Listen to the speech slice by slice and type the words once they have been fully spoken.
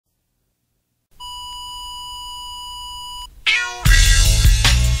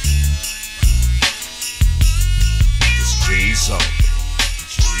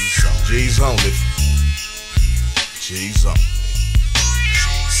only. G's only.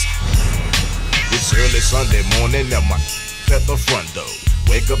 It's early Sunday morning, now my at the front door.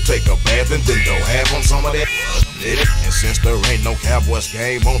 Wake up, take a bath, and then go have on some of that. And since there ain't no Cowboys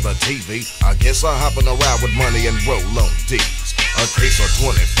game on the TV, I guess I'll hop in a ride with money and roll on Tease. A case of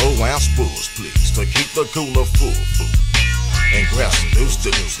 24-ounce bulls, please, to keep the cooler full. And grab some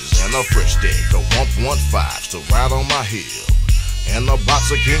deuces and a fresh deck of 1.5s to ride on my hill. And a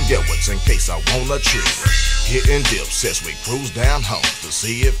box of King Edwards in case I want a trip. Hitting dips as we cruise down home to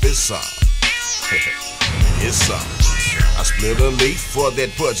see if it's on. It's on. I split a leaf for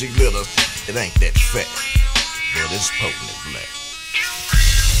that pudgy glitter. It ain't that fat, but it's potent black.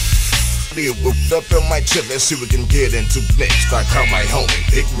 They whipped up in my chip, let's see what we can get into next. I call my homie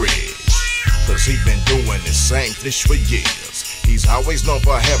Big Ridge, cause he been doing the same fish for years. He's always known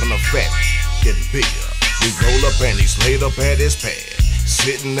for having a fat getting beer. We roll up and he's laid up at his pad,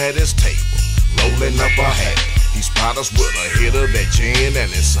 sitting at his table, rolling up a hat. He spot us with a hit of that gin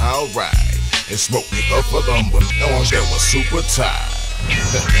and it's alright. And smoke me up for them, but knowing that was super tired.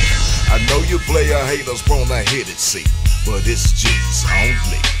 I know you player haters wanna hit it, see, but it's G's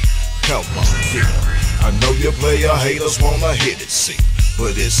only. Come on, yeah. I know you player haters wanna hit it, see,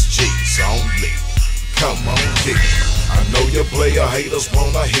 but it's G's only. Come on, yeah. I know you player haters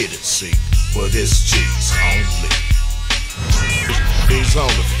wanna hit it, see, but it's G's only. G's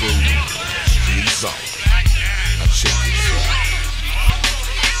on the food, G's only. Now check this out.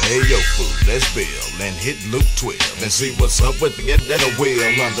 Hey yo fool, let's build and hit Loop 12 and see what's up with the that wheel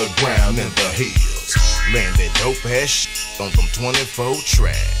underground in the hills. Landed dope ass shit on them 24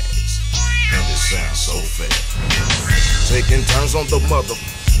 tracks, and it sounds so fat. Taking turns on the mother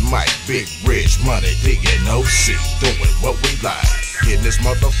mic, Big Rich Money, digging OC, doing what we like. Getting this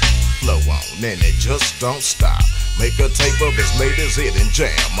mother flow on and it just don't stop. Make a tape of his latest hit and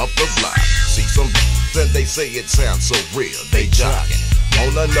jam up the block. See some and they say it sounds so real, they jogging.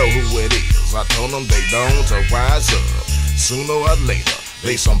 Wanna know who it is, I told them they don't to rise up. Sooner or later,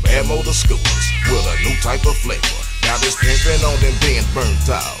 they some bad motor scooters with a new type of flavor. Got this pimpin' on them being burnt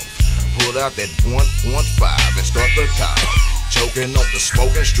out. Put out that 1.5 and start the car. Choking on the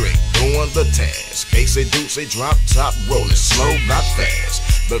smoking straight, doing the task. Casey Deucey drop top, rolling slow, not fast.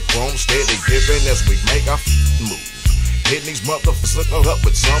 The chrome steady giving as we make our move. Hitting these motherfuckers up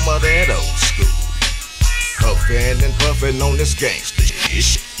with some of that old school. Puffin' and puffin' on this gangsta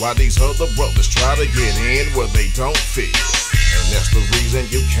shit, while these other brothers try to get in where they don't fit. And that's the reason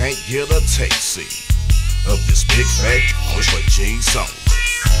you can't get a taste, see, of this big fat joint for G's only.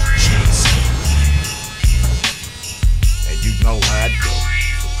 G's only. And you know how it go,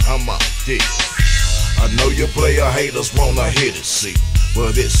 so come on, dig. I know your player haters wanna hit it, see,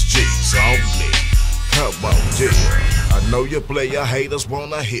 but it's G's only. Come on, dig. I know your player haters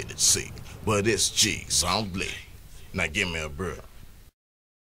wanna hit it, see, but it's G's only. Now give me a breath.